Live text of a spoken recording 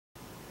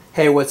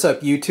Hey, what's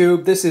up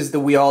YouTube? This is the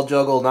We All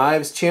Juggle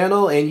Knives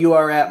channel and you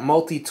are at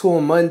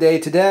Multitool Monday.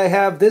 Today I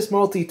have this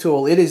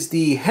multi-tool. It is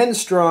the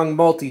Henstrong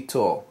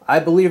multi-tool. I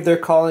believe they're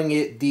calling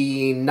it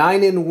the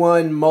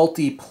 9-in-1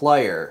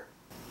 multi-plier.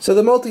 So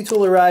the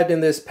multi-tool arrived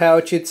in this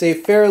pouch. It's a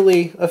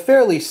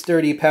fairly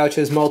sturdy pouch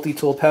as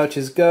multi-tool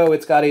pouches go.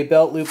 It's got a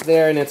belt loop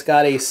there and it's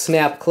got a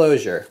snap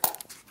closure.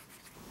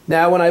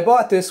 Now when I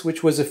bought this,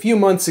 which was a few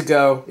months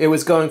ago, it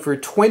was going for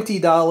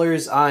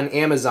 $20 on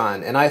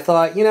Amazon and I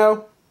thought, you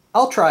know,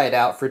 I'll try it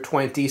out for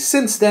 $20.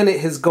 Since then it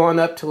has gone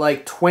up to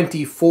like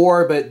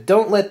 $24, but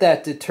don't let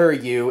that deter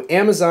you.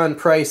 Amazon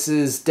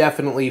prices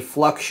definitely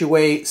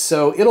fluctuate,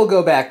 so it'll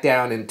go back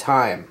down in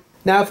time.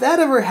 Now if that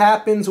ever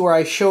happens where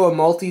I show a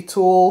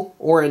multi-tool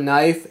or a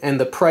knife and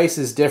the price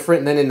is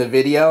different than in the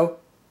video,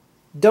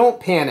 don't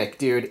panic,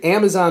 dude.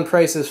 Amazon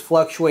prices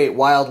fluctuate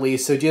wildly,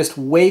 so just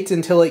wait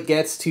until it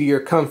gets to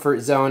your comfort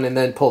zone and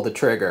then pull the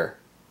trigger.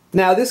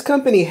 Now this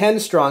company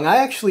Henstrong, I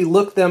actually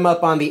looked them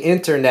up on the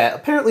internet.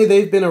 Apparently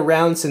they've been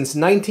around since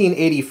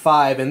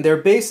 1985 and they're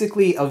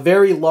basically a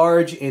very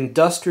large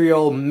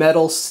industrial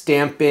metal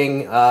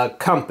stamping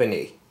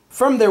company.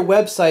 From their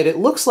website it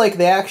looks like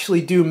they actually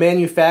do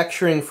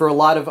manufacturing for a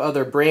lot of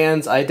other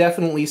brands. I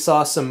definitely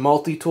saw some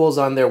multi-tools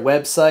on their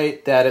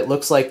website that it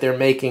looks like they're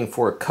making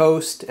for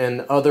Coast and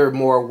other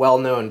more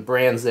well-known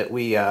brands that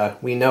we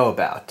know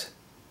about.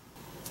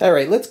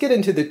 Alright, let's get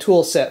into the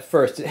tool set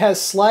first. It has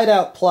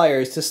slide-out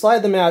pliers. To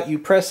slide them out, you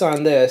press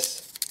on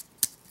this,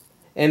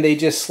 and they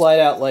just slide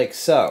out like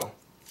so.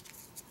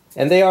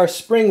 And they are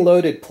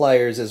spring-loaded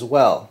pliers as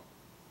well.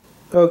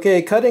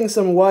 Okay, cutting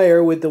some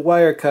wire with the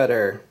wire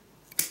cutter.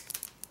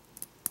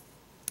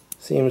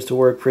 Seems to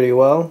work pretty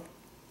well.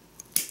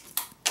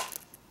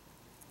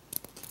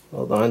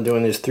 Hold on,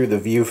 doing this through the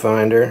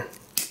viewfinder.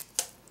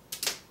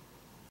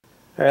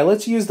 Alright,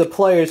 let's use the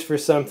pliers for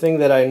something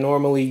that I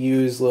normally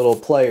use little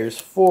pliers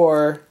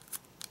for,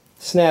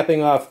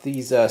 snapping off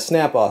these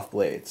snap-off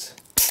blades.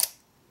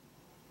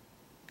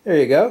 There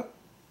you go.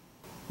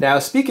 Now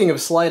speaking of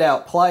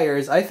slide-out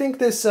pliers, I think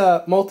this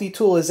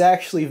multi-tool is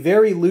actually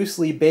very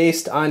loosely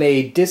based on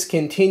a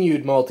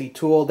discontinued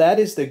multi-tool. That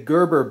is the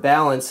Gerber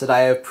Balance that I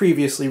have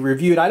previously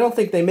reviewed. I don't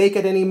think they make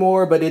it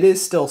anymore, but it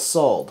is still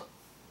sold.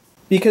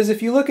 Because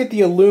if you look at the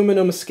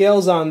aluminum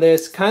scales on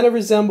this, kind of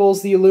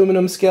resembles the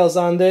aluminum scales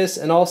on this,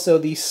 and also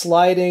the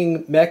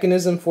sliding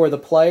mechanism for the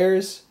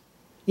pliers.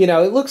 You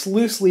know, it looks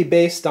loosely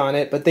based on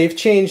it, but they've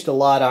changed a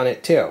lot on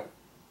it too.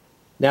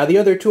 Now the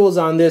other tools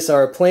on this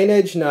are a plain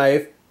edge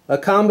knife, a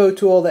combo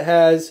tool that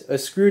has a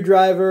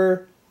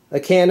screwdriver, a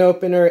can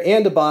opener,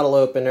 and a bottle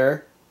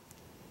opener,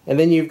 and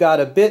then you've got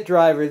a bit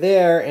driver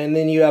there, and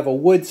then you have a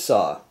wood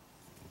saw.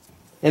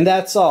 And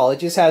that's all. It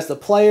just has the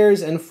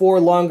pliers and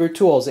 4 longer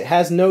tools. It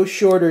has no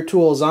shorter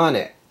tools on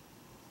it.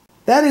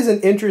 That is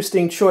an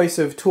interesting choice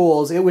of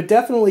tools. It would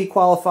definitely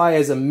qualify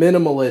as a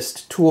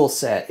minimalist tool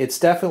set. It's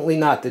definitely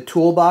not the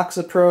toolbox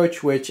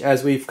approach, which,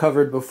 as we've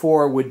covered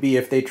before, would be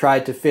if they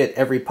tried to fit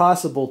every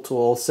possible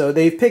tool, so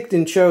they've picked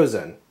and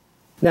chosen.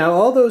 Now,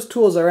 all those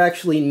tools are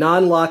actually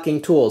non-locking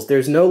tools.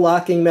 There's no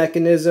locking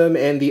mechanism,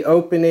 and the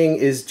opening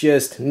is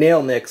just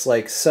nail nicks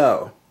like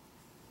so.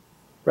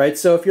 Right,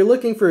 so if you're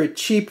looking for a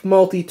cheap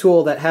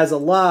multi-tool that has a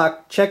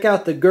lock, check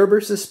out the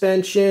Gerber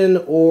suspension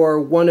or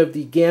one of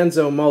the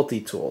Ganzo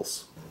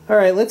multi-tools.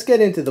 Alright, let's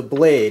get into the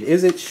blade.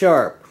 Is it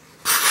sharp?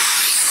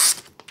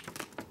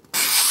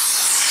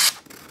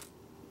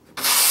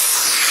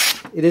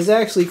 It is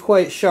actually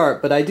quite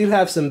sharp, but I do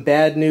have some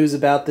bad news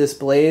about this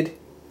blade.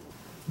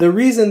 The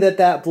reason that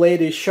that blade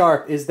is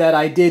sharp is that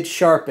I did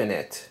sharpen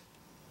it.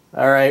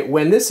 Alright,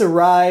 when this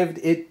arrived,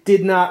 it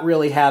did not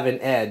really have an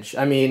edge.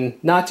 I mean,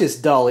 not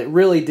just dull, it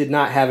really did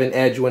not have an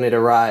edge when it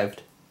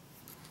arrived.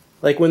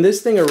 Like when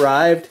this thing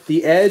arrived,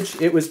 the edge,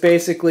 it was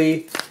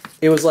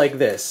like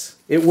this.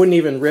 It wouldn't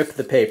even rip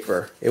the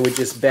paper. It would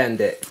just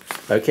bend it.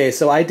 Okay,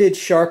 so I did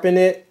sharpen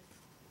it.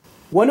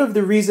 One of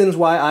the reasons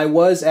why I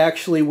was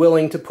actually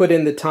willing to put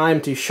in the time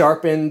to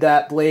sharpen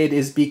that blade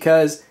is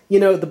because,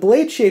 you know, the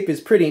blade shape is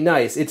pretty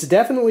nice. It's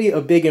definitely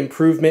a big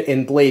improvement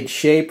in blade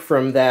shape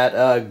from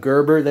that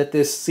Gerber that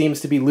this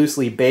seems to be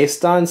loosely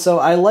based on, so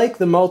I like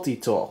the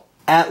multi-tool.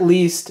 At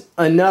least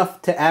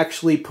enough to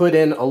actually put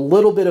in a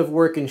little bit of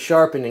work in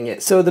sharpening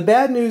it. So the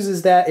bad news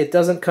is that it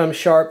doesn't come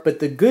sharp, but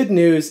the good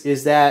news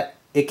is that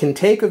it can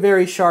take a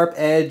very sharp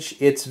edge.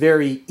 It's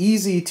very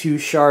easy to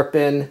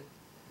sharpen.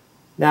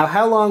 Now,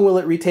 how long will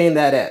it retain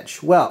that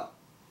edge? Well,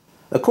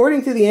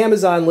 according to the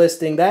Amazon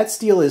listing, that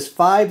steel is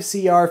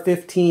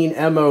 5CR15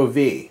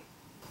 MOV.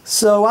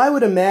 So I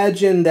would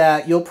imagine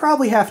that you'll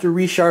probably have to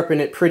resharpen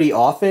it pretty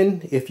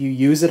often if you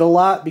use it a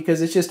lot because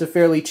it's just a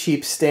fairly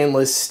cheap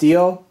stainless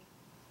steel.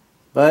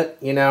 But,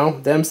 you know,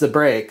 them's the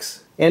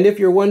breaks. And if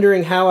you're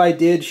wondering how I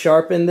did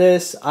sharpen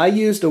this, I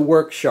used a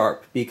WORKSHARP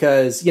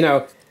because, you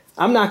know,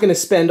 I'm not going to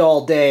spend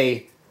all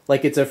day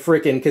like it's a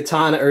frickin'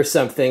 katana or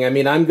something. I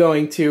mean, I'm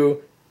going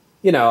to...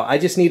 You know, I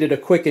just needed a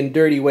quick and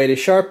dirty way to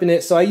sharpen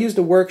it, so I used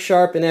a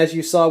WORKSHARP, and as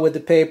you saw with the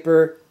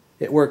paper,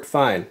 it worked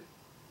fine.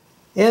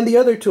 And the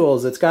other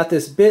tools, it's got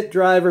this bit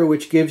driver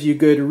which gives you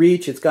good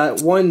reach. It's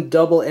got one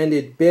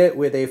double-ended bit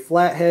with a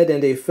flathead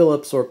and a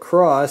Phillips or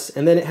cross,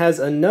 and then it has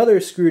another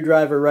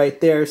screwdriver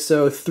right there,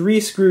 so 3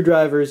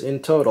 screwdrivers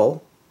in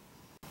total.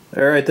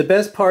 Alright, the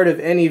best part of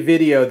any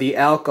video, the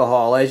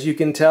alcohol. As you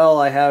can tell,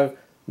 I have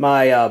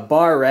my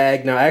bar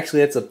rag. Now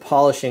actually it's a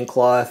polishing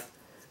cloth.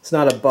 It's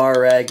not a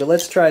bar rag, but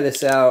let's try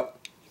this out.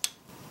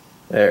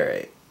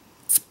 Alright.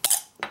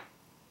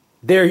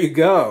 There you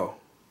go.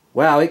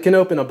 Wow, it can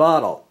open a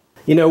bottle.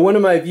 You know, one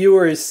of my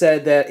viewers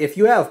said that if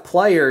you have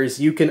pliers,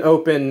 you can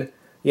open,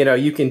 you know,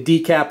 you can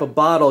decap a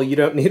bottle. You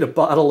don't need a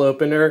bottle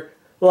opener.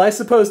 Well, I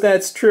suppose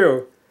that's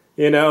true,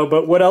 you know,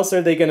 but what else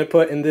are they going to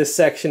put in this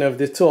section of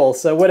the tool?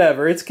 So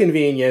whatever, it's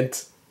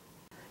convenient.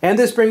 And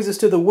this brings us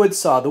to the wood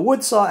saw. The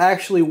wood saw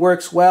actually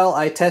works well.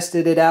 I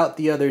tested it out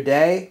the other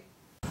day.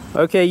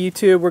 Okay,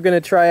 YouTube, we're going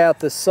to try out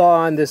the saw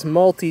on this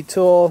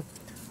multi-tool.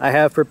 I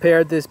have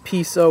prepared this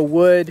piece of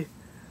wood.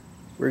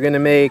 We're going to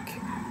make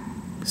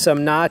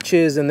some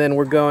notches, and then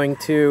we're going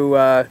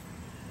to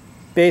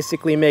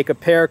basically make a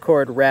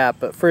paracord wrap,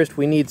 but first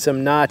we need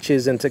some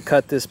notches and to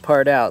cut this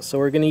part out, so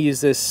we're going to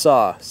use this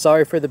saw.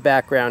 Sorry for the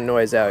background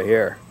noise out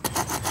here.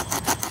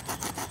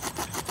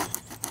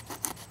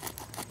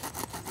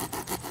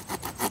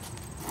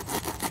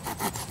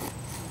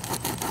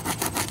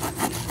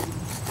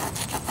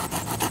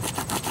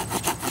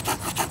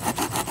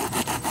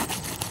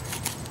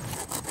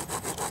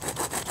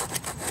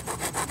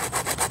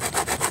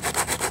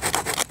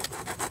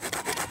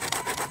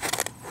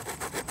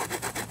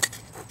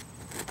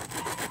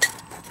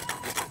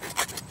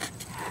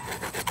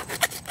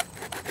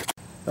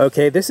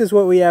 Okay, this is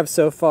what we have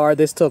so far.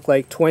 This took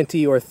like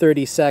 20 or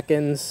 30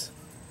 seconds.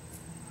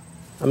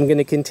 I'm going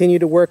to continue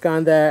to work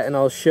on that and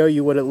I'll show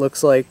you what it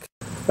looks like.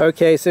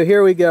 Okay, so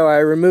here we go. I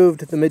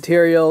removed the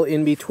material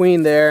in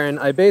between there, and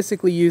I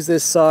basically use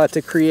this saw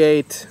to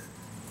create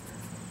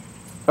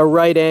a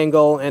right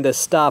angle and a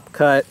stop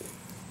cut.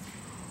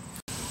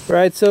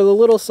 Right, so the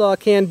little saw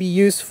can be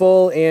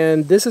useful,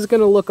 and this is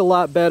going to look a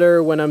lot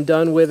better when I'm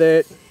done with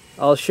it.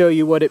 I'll show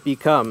you what it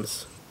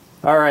becomes.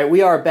 Alright,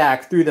 we are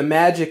back through the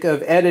magic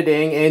of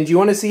editing, and you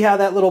want to see how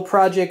that little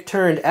project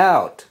turned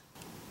out?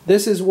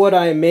 This is what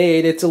I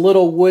made. It's a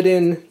little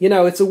wooden, you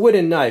know, it's a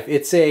wooden knife.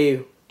 It's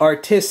a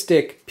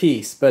artistic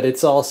piece, but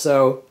it's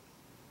also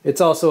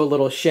a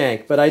little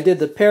shank. But I did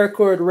the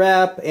paracord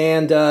wrap,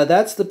 and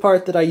that's the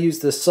part that I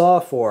used the saw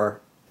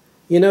for.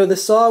 You know, the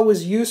saw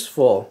was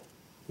useful.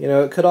 You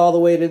know, it cut all the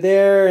way to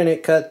there, and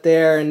it cut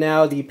there, and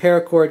now the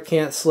paracord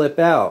can't slip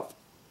out.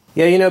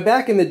 Yeah, you know,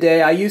 back in the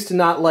day, I used to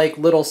not like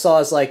little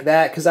saws like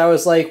that because I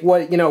was like,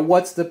 what, you know,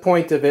 what's the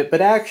point of it?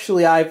 But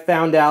actually, I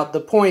found out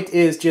the point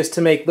is just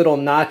to make little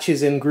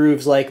notches and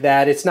grooves like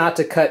that. It's not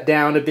to cut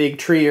down a big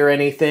tree or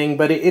anything,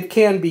 but it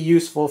can be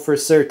useful for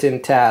certain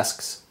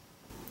tasks.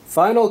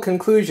 Final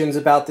conclusions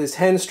about this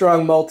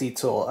Henstrong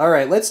multi-tool.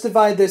 Alright, let's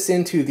divide this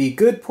into the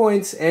good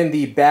points and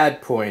the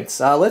bad points.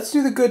 Let's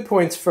do the good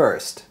points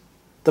first.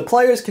 The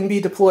pliers can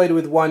be deployed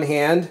with one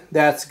hand,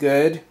 that's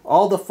good.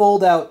 All the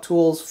fold-out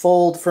tools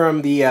fold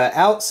from the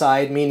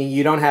outside, meaning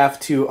you don't have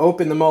to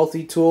open the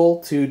multi-tool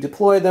to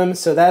deploy them,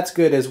 so that's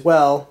good as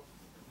well.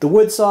 The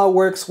wood saw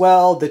works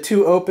well, the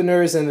 2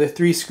 openers and the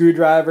 3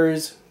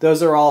 screwdrivers,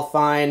 those are all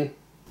fine.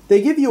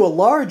 They give you a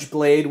large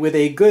blade with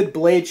a good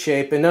blade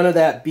shape and none of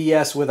that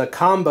BS with a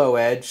combo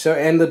edge,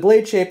 and the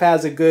blade shape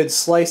has a good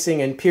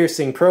slicing and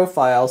piercing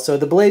profile, so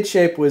the blade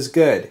shape was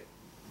good.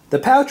 The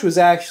pouch was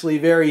actually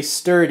very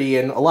sturdy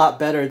and a lot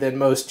better than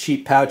most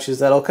cheap pouches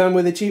that'll come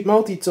with a cheap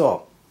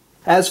multi-tool.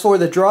 As for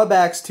the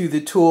drawbacks to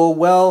the tool,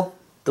 well,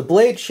 the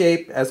blade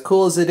shape, as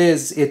cool as it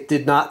is, it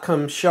did not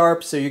come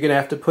sharp, so you're going to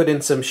have to put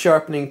in some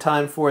sharpening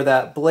time for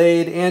that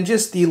blade, and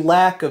just the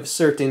lack of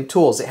certain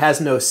tools. It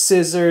has no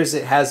scissors,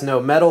 it has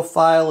no metal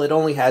file, it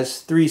only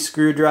has 3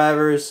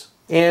 screwdrivers.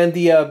 And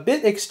the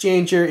bit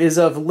exchanger is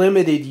of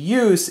limited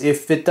use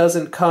if it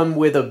doesn't come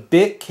with a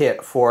bit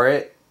kit for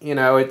it. You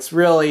know, it's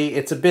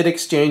a bit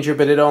exchanger,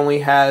 but it only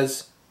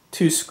has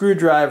 2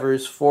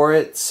 screwdrivers for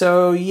it.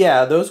 So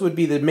yeah, those would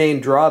be the main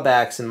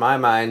drawbacks in my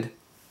mind.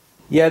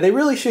 Yeah, they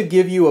really should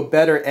give you a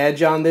better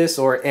edge on this,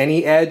 or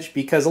any edge,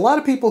 because a lot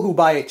of people who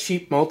buy a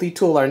cheap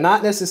multi-tool are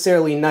not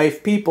necessarily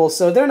knife people,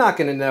 so they're not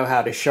going to know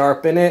how to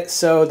sharpen it,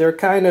 so they're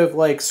kind of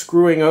like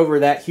screwing over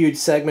that huge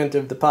segment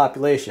of the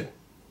population.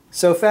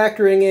 So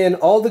factoring in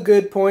all the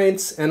good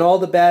points and all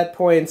the bad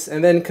points,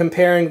 and then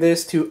comparing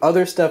this to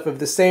other stuff of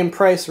the same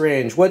price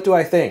range, what do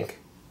I think?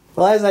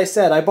 Well, as I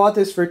said, I bought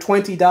this for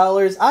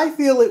 $20. I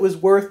feel it was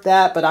worth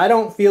that, but I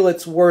don't feel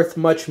it's worth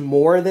much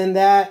more than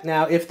that.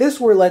 Now, if this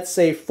were, let's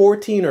say,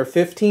 $14 or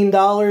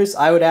 $15,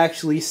 I would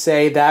actually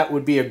say that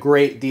would be a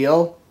great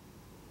deal.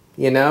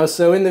 You know,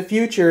 so in the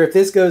future, if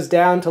this goes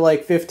down to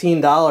like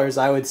 $15,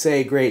 I would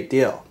say great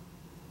deal.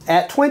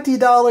 At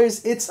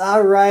 $20, it's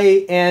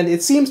alright, and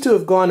it seems to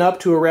have gone up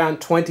to around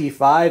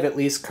 $25, at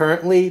least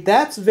currently.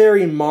 That's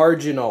very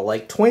marginal.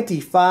 Like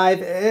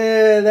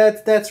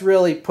 $25, that's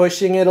really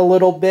pushing it a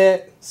little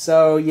bit.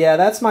 So yeah,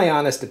 that's my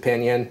honest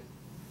opinion.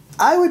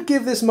 I would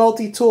give this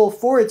multi-tool,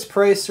 for its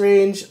price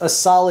range, a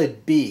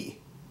solid B.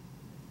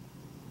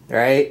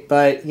 Right?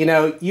 But, you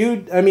know,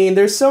 I mean,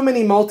 there's so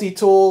many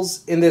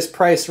multi-tools in this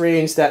price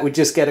range that would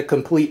just get a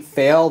complete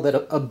fail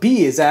that a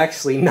B is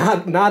actually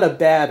not a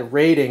bad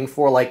rating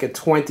for like a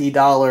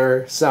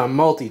 $20 some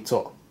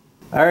multi-tool.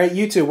 Alright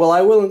YouTube, well I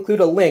will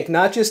include a link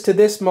not just to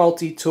this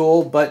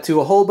multi-tool but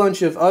to a whole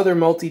bunch of other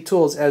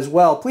multi-tools as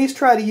well. Please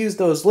try to use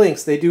those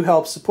links. They do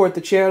help support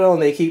the channel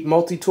and they keep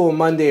Multi-Tool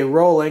Monday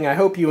rolling. I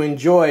hope you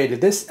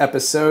enjoyed this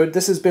episode.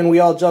 This has been We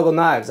All Juggle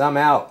Knives. I'm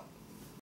out.